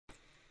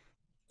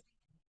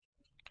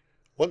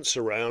Once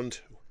around,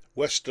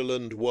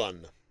 Westerlund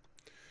 1.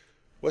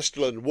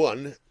 Westerlund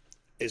 1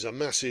 is a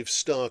massive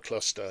star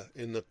cluster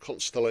in the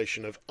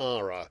constellation of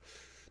Ara,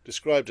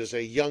 described as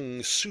a young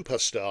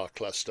superstar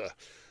cluster,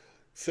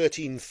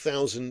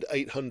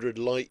 13,800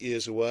 light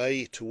years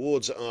away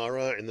towards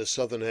Ara in the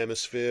southern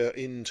hemisphere,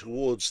 in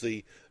towards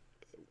the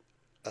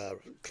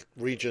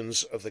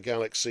regions of the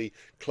galaxy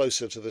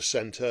closer to the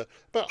centre,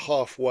 about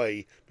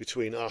halfway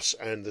between us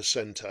and the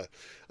centre,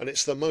 and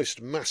it's the most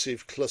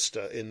massive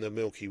cluster in the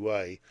Milky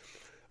Way,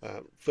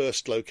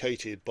 first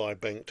located by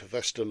Bengt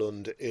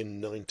Westerlund in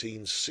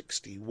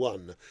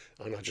 1961.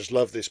 And I just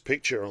love this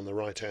picture on the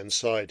right hand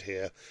side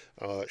here,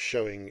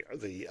 showing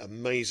the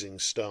amazing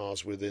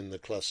stars within the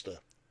cluster.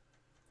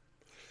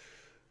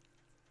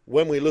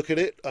 When we look at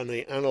it and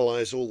we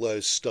analyse all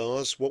those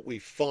stars, what we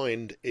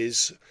find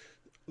is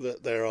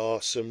that there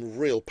are some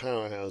real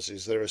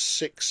powerhouses. There are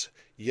 6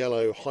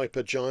 yellow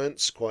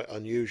hypergiants, quite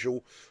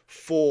unusual,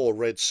 4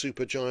 red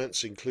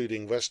supergiants,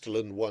 including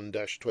Westerlund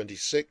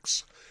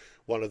 1-26,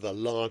 one of the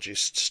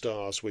largest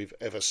stars we've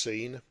ever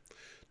seen,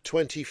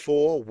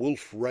 24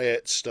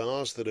 Wolf-Rayet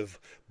stars that have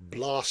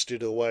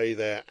blasted away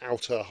their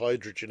outer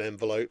hydrogen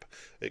envelope,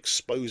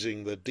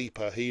 exposing the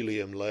deeper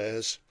helium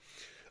layers,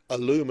 a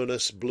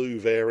luminous blue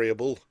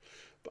variable,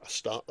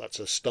 that's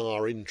a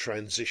star in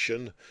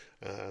transition,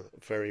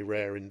 very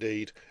rare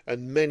indeed,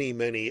 and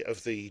many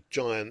of the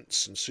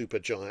giants and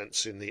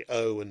supergiants in the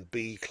O and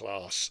B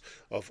class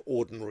of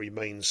ordinary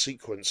main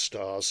sequence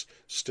stars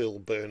still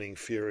burning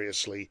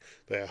furiously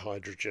their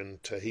hydrogen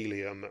to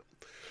helium.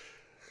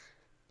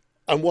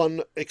 And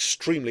one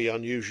extremely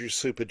unusual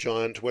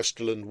supergiant,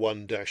 Westerlund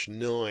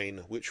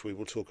 1-9, which we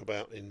will talk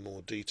about in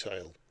more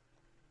detail.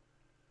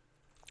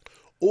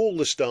 All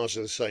the stars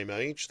are the same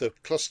age. The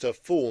cluster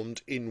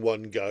formed in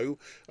one go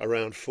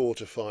around 4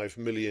 to 5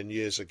 million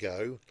years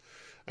ago,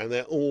 and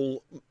they're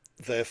all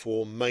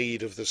therefore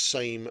made of the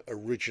same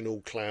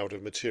original cloud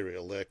of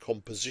material. Their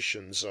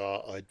compositions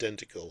are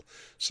identical,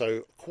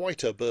 so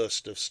quite a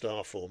burst of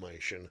star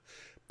formation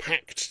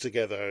packed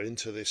together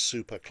into this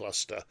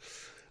supercluster.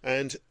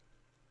 And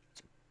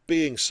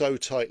being so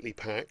tightly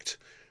packed,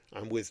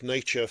 and with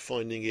nature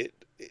finding it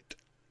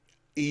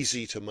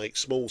easy to make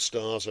small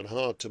stars and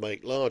hard to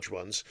make large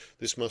ones,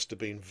 this must have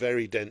been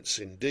very dense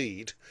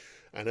indeed,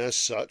 and as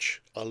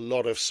such a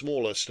lot of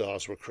smaller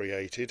stars were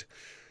created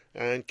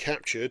and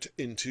captured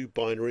into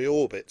binary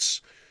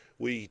orbits.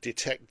 We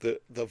detect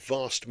that the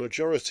vast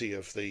majority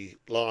of the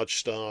large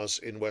stars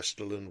in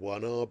Westerlund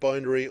 1 are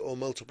binary or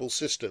multiple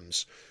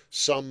systems,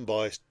 some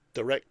by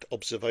direct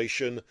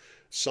observation,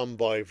 some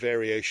by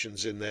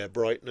variations in their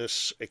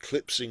brightness,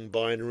 eclipsing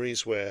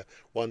binaries where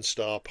one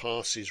star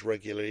passes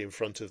regularly in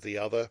front of the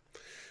other.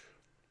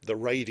 The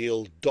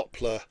radial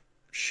Doppler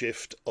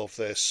shift of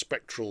their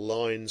spectral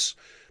lines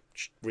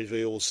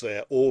reveals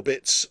their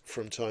orbits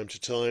from time to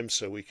time,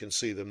 so we can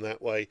see them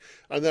that way.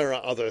 And there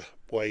are other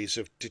ways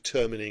of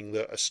determining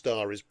that a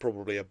star is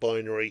probably a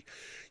binary.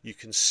 You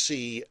can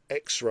see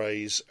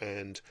X-rays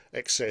and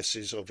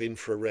excesses of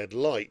infrared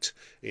light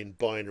in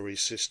binary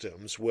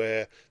systems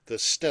where the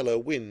stellar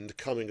wind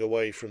coming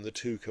away from the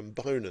two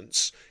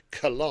components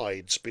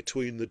collides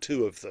between the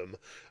two of them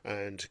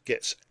and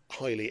gets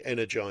highly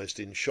energized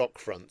in shock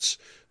fronts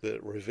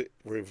that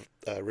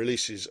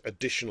releases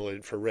additional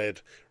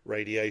infrared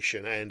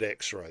radiation and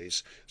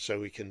X-rays, so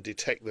we can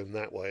detect them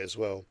that way as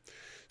well.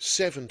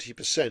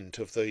 70%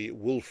 of the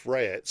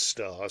Wolf-Rayet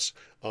stars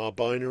are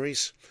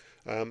binaries,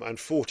 and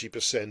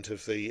 40%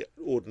 of the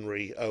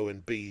ordinary O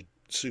and B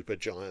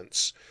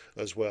supergiants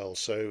as well.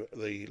 So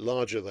the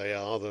larger they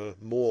are, the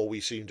more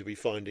we seem to be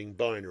finding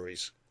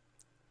binaries.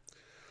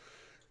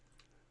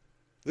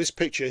 This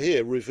picture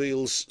here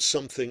reveals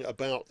something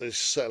about the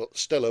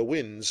stellar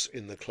winds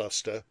in the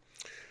cluster.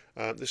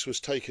 This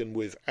was taken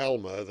with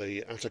ALMA,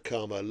 the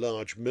Atacama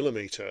Large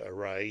Millimeter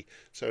Array,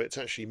 so it's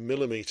actually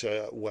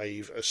millimeter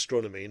wave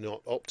astronomy,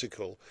 not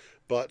optical.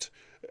 But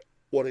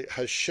what it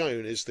has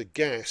shown is the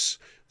gas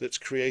that's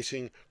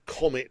creating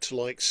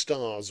comet-like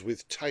stars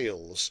with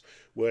tails,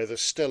 where the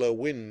stellar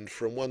wind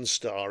from one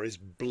star is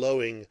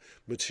blowing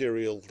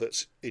material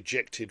that's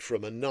ejected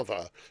from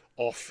another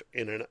off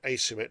in an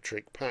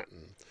asymmetric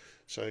pattern.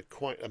 So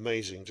quite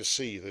amazing to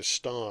see the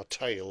star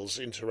tails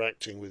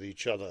interacting with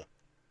each other.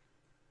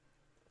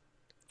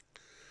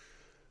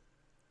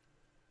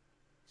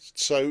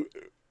 So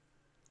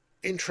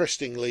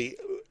interestingly,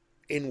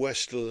 in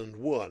Westerlund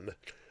 1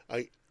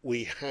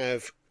 we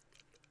have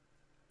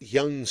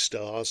young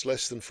stars,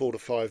 less than 4 to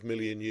 5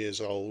 million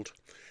years old,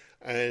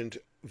 and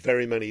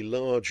very many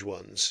large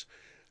ones,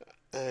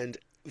 and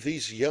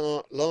these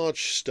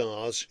large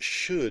stars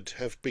should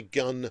have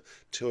begun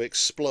to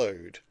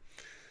explode.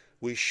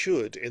 We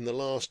should, in the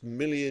last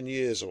million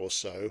years or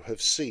so,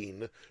 have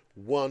seen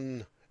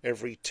one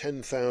every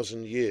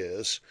 10,000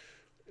 years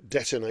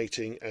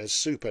detonating as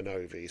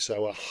supernovae,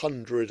 so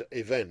 100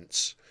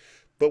 events.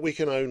 But we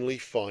can only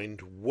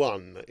find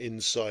one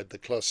inside the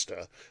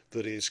cluster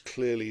that is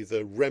clearly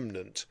the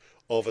remnant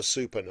of a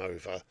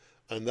supernova,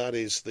 and that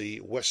is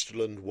the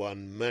Westerlund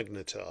 1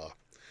 magnetar.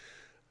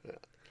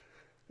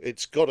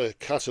 It's got a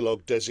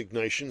catalogue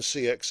designation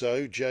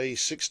CXO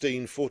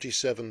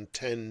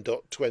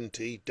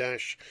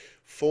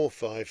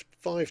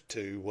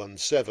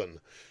J164710.20-455217.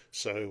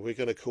 So we're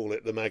going to call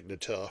it the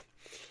Magnetar.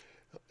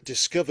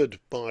 Discovered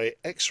by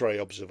X-ray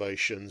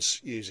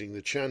observations using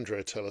the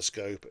Chandra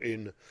telescope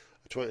in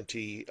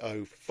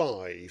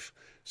 2005.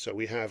 So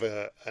we have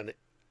an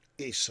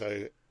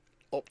ESO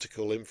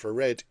optical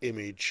infrared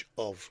image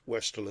of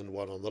Westerlund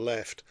 1 on the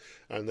left,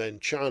 and then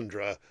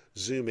Chandra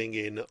zooming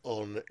in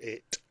on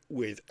it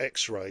with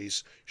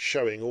X-rays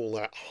showing all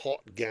that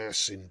hot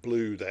gas in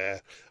blue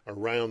there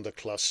around the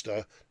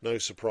cluster. No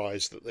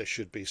surprise that there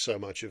should be so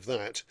much of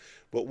that,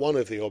 but one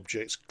of the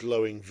objects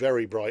glowing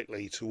very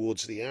brightly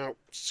towards the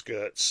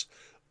outskirts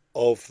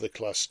of the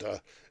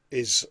cluster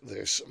is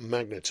this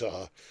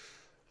Magnetar.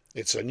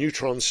 It's a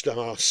neutron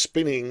star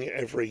spinning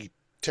every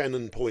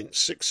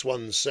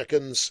 10.61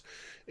 seconds,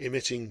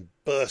 emitting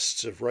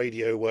bursts of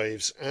radio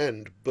waves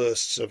and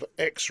bursts of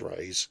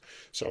X-rays.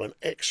 So an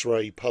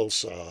X-ray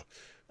pulsar.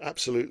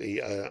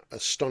 Absolutely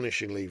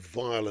astonishingly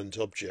violent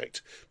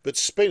object, but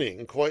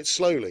spinning quite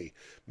slowly.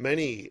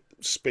 Many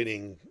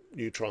spinning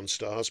neutron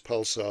stars,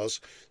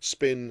 pulsars,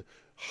 spin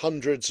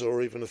hundreds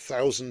or even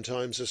 1,000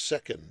 times a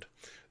second.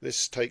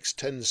 This takes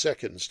 10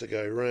 seconds to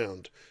go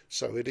round,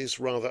 so it is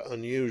rather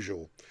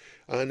unusual.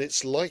 And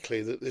it's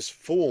likely that this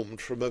formed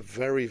from a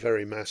very,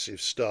 very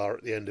massive star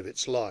at the end of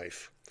its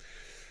life.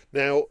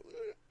 Now,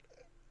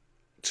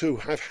 to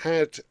have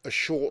had a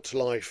short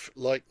life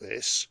like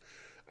this,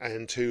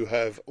 and to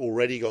have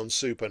already gone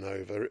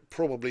supernova, it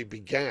probably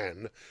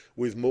began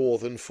with more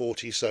than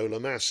 40 solar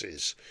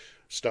masses.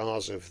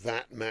 Stars of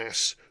that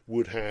mass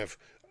would have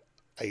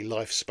a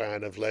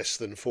lifespan of less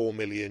than 4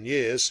 million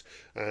years,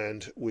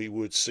 and we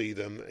would see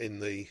them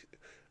in the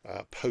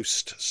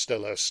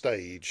post-stellar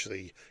stage,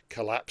 the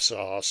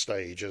collapsar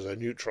stage, as a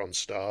neutron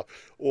star,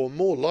 or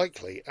more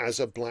likely as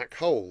a black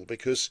hole,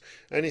 because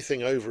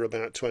anything over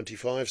about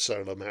 25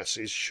 solar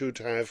masses should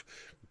have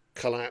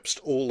collapsed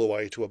all the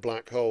way to a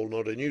black hole,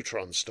 not a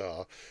neutron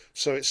star.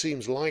 So it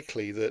seems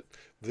likely that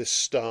this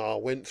star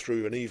went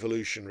through an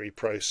evolutionary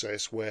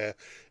process where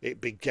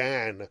it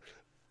began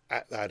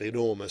at that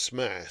enormous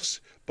mass,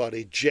 but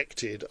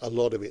ejected a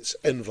lot of its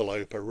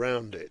envelope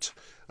around it,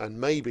 and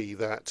maybe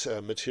that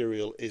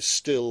material is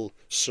still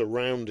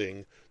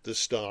surrounding the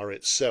star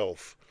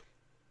itself.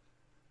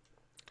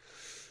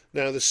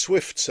 Now, the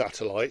SWIFT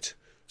satellite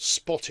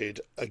spotted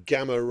a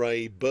gamma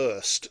ray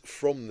burst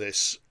from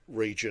this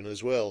region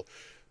as well.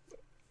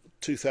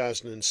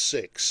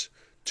 2006,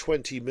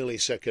 20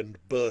 millisecond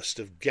burst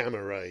of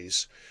gamma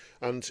rays,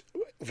 and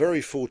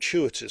very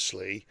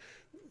fortuitously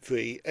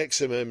the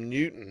XMM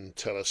Newton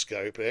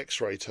telescope,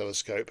 X-ray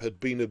telescope, had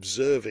been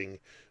observing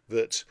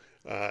that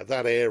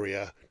that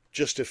area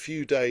just a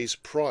few days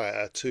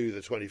prior to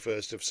the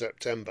 21st of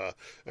September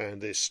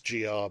and this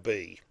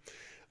GRB,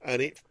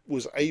 and it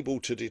was able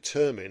to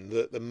determine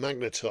that the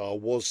Magnetar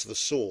was the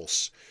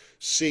source,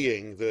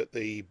 seeing that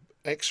the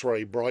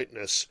X-ray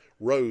brightness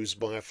rose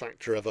by a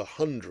factor of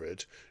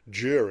 100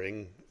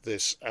 during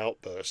this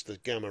outburst, the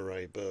gamma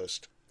ray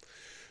burst.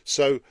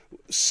 So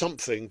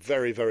something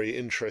very, very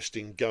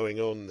interesting going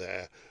on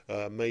there.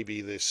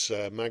 Maybe this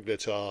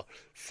Magnetar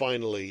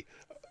finally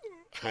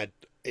had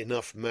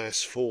enough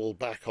mass fall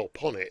back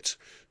upon it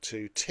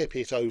to tip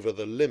it over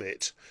the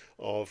limit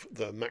of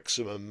the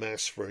maximum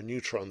mass for a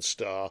neutron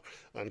star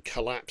and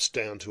collapse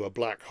down to a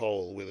black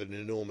hole with an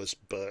enormous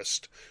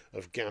burst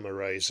of gamma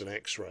rays and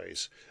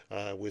X-rays.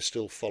 We're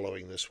still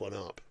following this one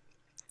up.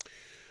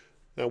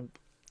 Now,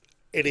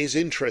 it is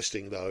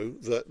interesting, though,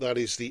 that that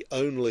is the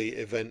only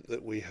event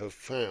that we have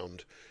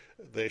found.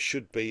 There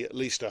should be at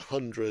least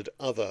 100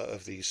 other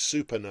of these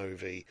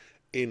supernovae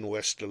in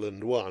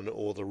Westerlund 1,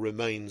 or the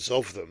remains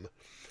of them,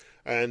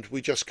 and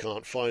we just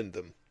can't find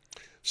them.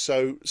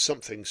 So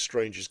something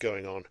strange is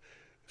going on.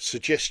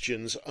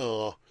 Suggestions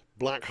are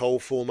black hole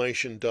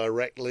formation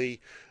directly,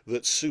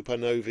 that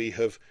supernovae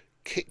have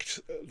kicked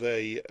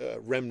the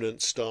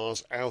remnant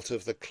stars out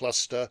of the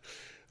cluster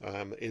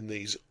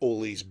in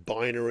all these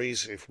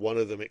binaries. If one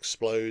of them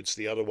explodes,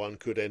 the other one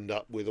could end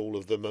up with all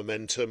of the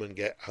momentum and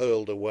get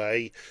hurled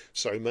away.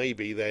 So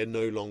maybe they're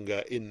no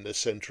longer in the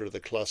center of the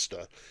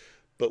cluster,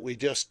 but we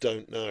just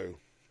don't know.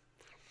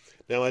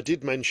 Now, I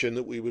did mention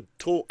that we would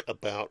talk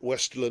about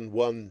Westerlund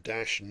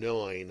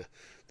 1-9,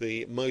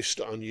 the most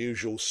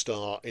unusual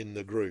star in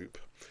the group.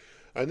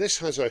 And this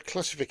has a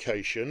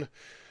classification.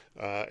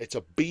 It's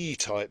a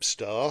B-type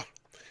star,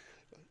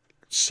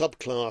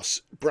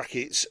 subclass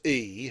brackets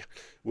E,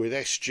 with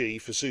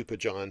SG for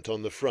supergiant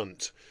on the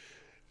front.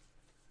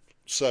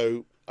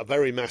 So a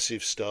very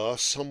massive star,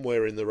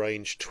 somewhere in the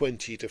range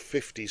 20 to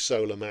 50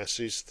 solar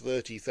masses,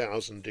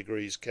 30,000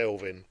 degrees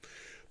Kelvin,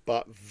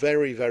 but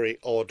very, very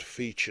odd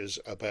features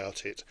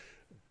about it.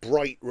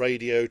 Bright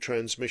radio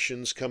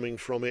transmissions coming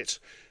from it,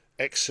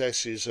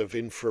 excesses of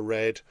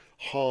infrared,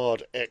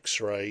 hard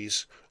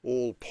X-rays,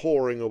 all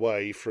pouring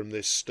away from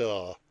this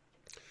star.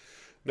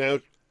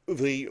 Now,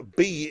 the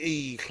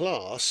BE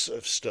class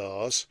of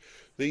stars,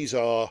 these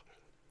are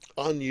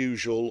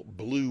unusual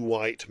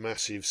blue-white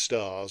massive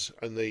stars,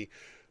 and the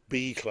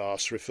B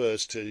class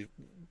refers to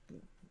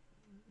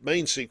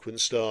main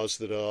sequence stars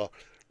that are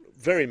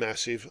very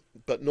massive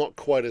but not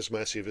quite as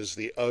massive as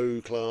the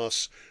O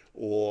class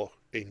or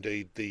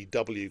indeed the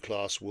W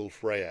class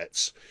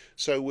Wolf-Rayets.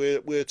 So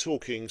we're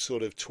talking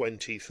sort of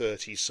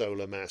 20-30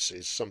 solar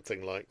masses,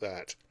 something like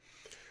that,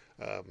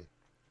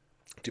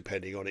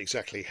 depending on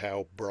exactly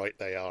how bright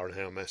they are and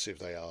how massive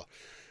they are.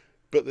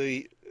 But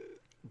the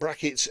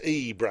brackets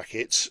E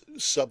brackets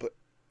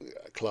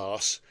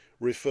subclass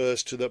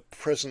refers to the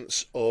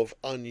presence of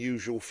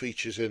unusual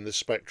features in the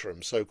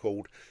spectrum,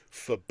 so-called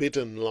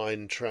forbidden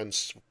line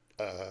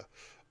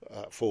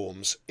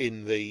transforms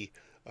in the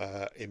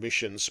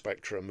emission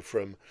spectrum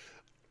from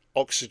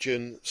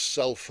oxygen,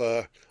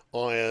 sulfur,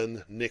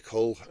 iron,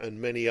 nickel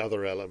and many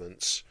other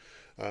elements.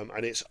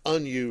 And it's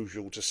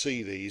unusual to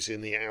see these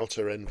in the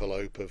outer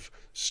envelope of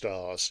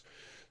stars.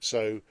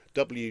 So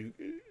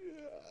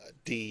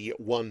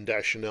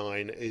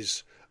WD1-9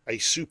 is a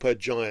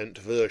supergiant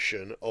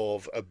version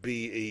of a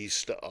BE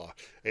star,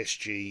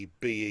 SG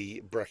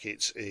BE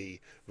brackets E.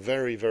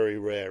 Very, very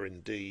rare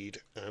indeed,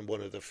 and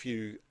one of the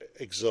few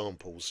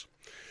examples.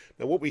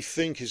 Now what we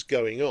think is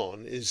going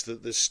on is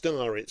that the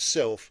star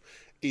itself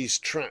is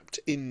trapped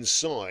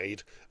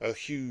inside a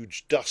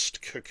huge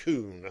dust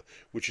cocoon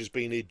which has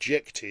been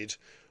ejected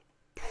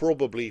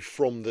probably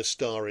from the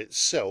star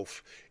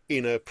itself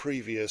in a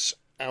previous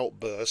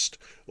outburst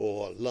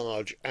or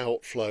large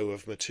outflow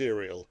of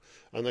material.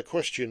 And the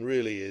question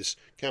really is,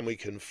 can we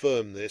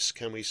confirm this?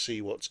 Can we see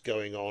what's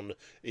going on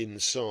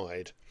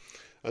inside?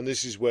 And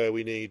this is where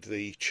we need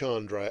the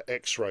Chandra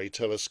X-ray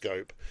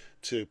telescope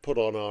to put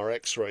on our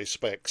X-ray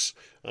specs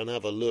and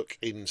have a look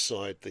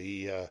inside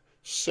the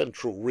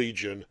central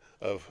region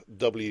of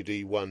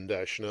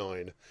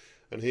WD1-9.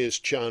 And here's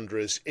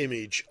Chandra's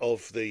image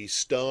of the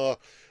star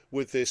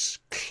with this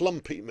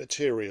clumpy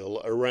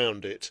material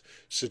around it,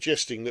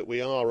 suggesting that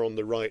we are on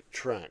the right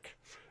track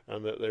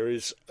and that there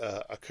is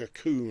a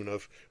cocoon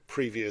of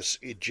previous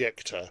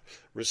ejecta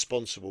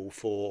responsible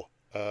for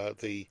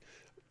the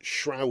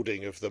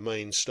shrouding of the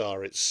main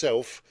star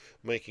itself,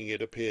 making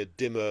it appear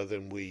dimmer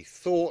than we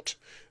thought,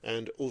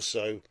 and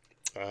also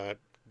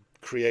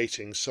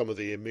creating some of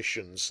the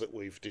emissions that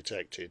we've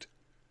detected.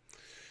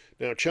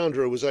 Now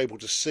Chandra was able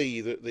to see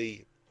that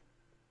the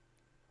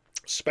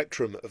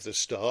spectrum of the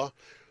star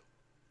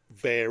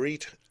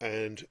varied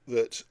and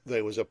that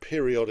there was a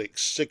periodic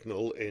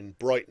signal in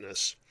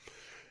brightness,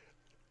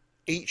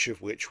 each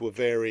of which were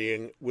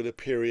varying with a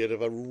period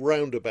of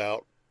around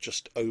about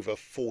just over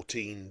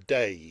 14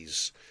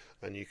 days.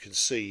 And you can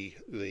see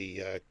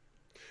the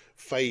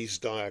phase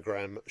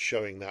diagram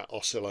showing that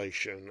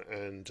oscillation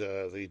and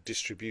the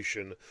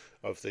distribution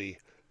of the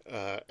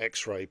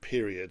X-ray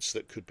periods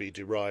that could be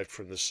derived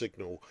from the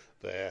signal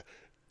there,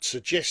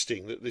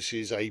 suggesting that this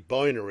is a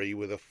binary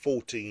with a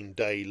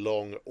 14-day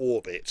long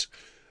orbit.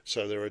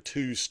 So there are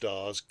two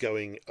stars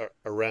going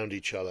around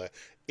each other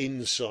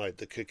inside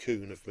the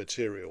cocoon of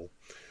material.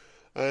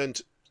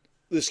 And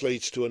this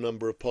leads to a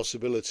number of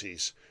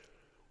possibilities.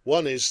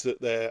 One is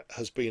that there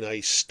has been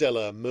a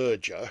stellar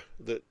merger,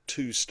 that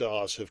two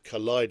stars have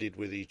collided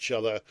with each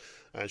other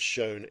as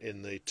shown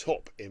in the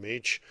top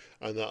image,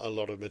 and that a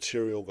lot of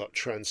material got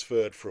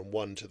transferred from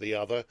one to the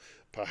other,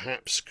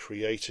 perhaps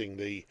creating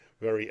the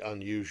very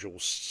unusual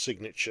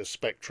signature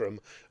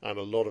spectrum and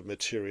a lot of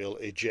material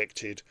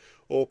ejected,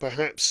 or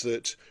perhaps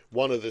that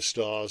one of the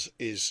stars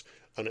is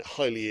a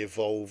highly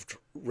evolved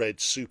red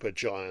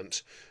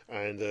supergiant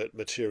and that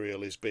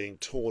material is being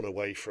torn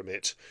away from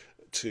it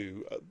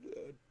to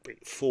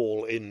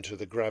fall into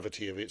the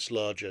gravity of its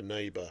larger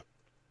neighbour.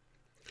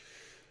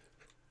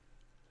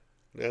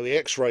 Now the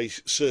X-ray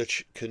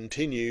search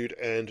continued,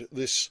 and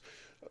this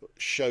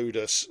showed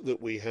us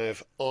that we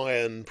have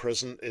iron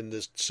present in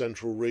the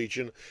central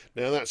region.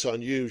 Now that's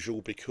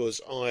unusual because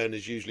iron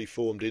is usually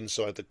formed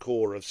inside the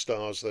core of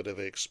stars that have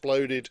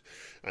exploded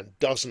and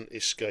doesn't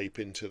escape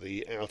into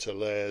the outer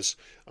layers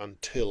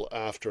until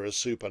after a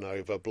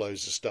supernova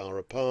blows the star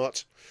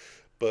apart.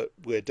 But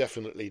we're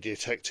definitely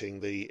detecting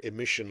the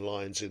emission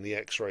lines in the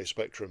X-ray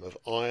spectrum of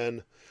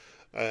iron.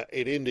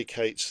 It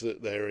indicates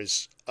that there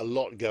is a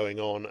lot going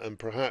on, and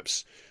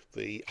perhaps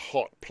the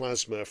hot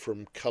plasma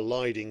from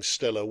colliding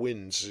stellar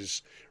winds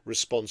is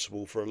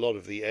responsible for a lot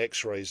of the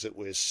X-rays that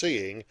we're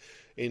seeing,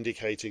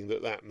 indicating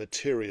that that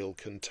material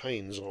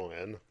contains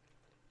iron.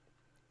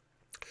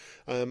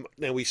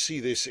 Now we see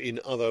this in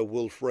other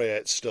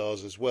Wolf-Rayet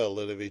stars as well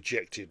that have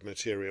ejected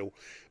material,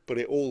 but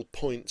it all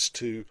points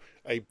to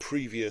a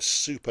previous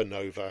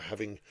supernova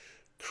having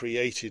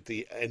created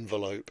the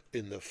envelope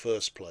in the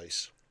first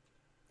place.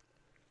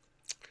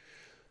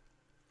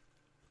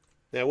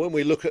 Now when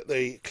we look at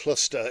the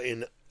cluster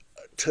in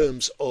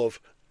terms of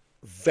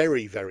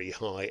very, very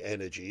high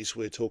energies,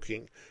 we're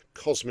talking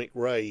cosmic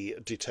ray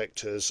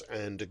detectors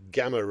and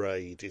gamma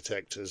ray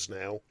detectors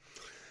now,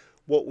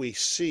 what we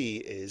see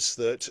is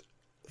that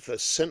the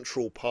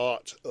central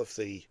part of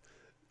the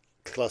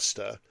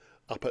cluster,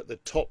 up at the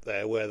top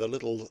there where the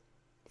little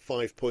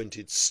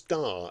five-pointed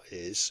star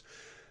is,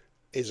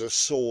 is a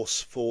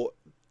source for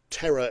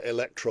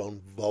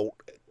tera-electron volt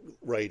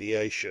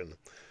radiation,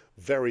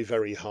 very,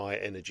 very high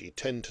energy,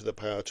 10 to the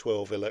power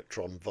 12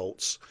 electron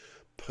volts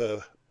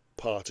per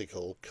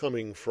particle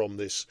coming from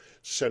this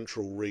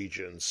central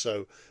region.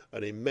 So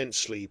an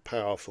immensely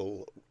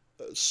powerful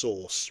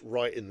source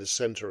right in the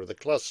center of the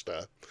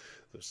cluster,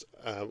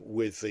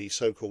 with the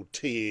so-called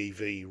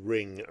TeV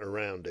ring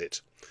around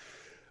it.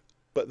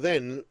 But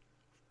then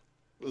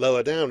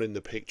lower down in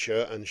the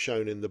picture and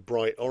shown in the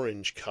bright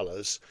orange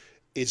colours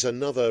is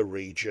another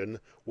region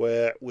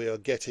where we are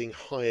getting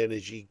high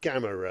energy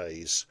gamma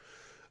rays,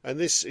 and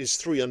this is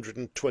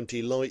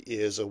 320 light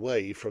years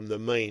away from the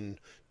main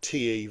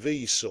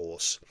TeV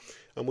source,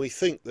 and we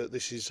think that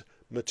this is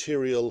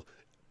material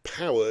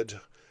powered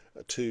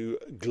to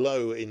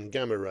glow in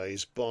gamma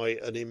rays by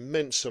an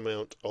immense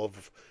amount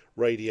of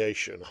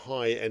radiation,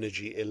 high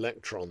energy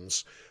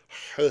electrons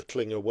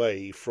hurtling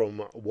away from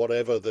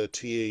whatever the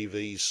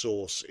TeV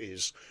source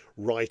is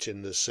right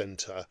in the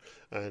center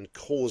and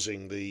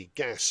causing the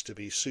gas to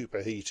be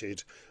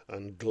superheated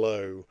and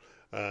glow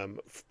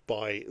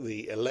by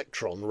the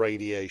electron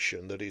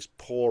radiation that is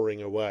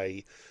pouring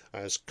away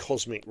as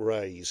cosmic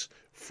rays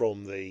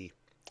from the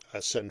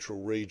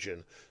central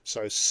region.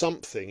 So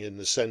something in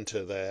the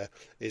center there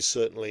is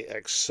certainly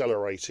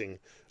accelerating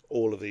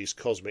all of these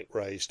cosmic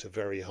rays to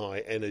very high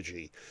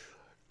energy.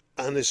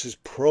 And this is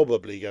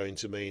probably going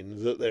to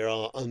mean that there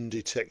are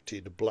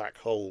undetected black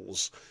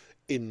holes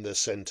in the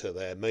center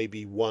there,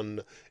 maybe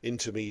one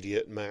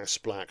intermediate mass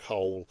black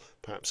hole,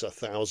 perhaps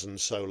 1,000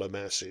 solar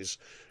masses,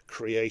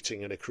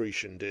 creating an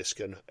accretion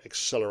disk and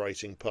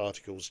accelerating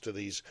particles to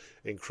these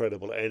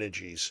incredible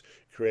energies,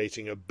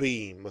 creating a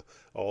beam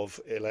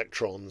of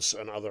electrons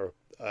and other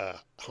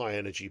high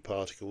energy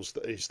particles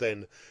that is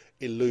then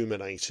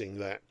illuminating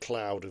that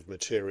cloud of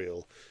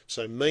material.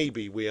 So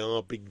maybe we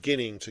are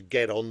beginning to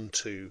get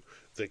onto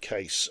the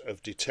case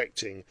of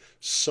detecting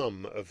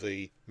some of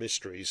the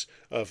mysteries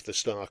of the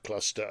star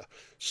cluster,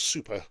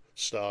 super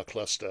star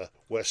cluster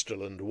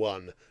Westerlund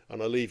 1,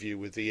 and I'll leave you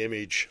with the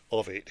image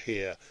of it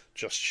here,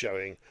 just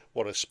showing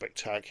what a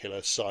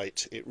spectacular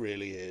sight it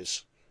really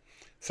is.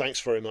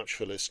 Thanks very much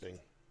for listening.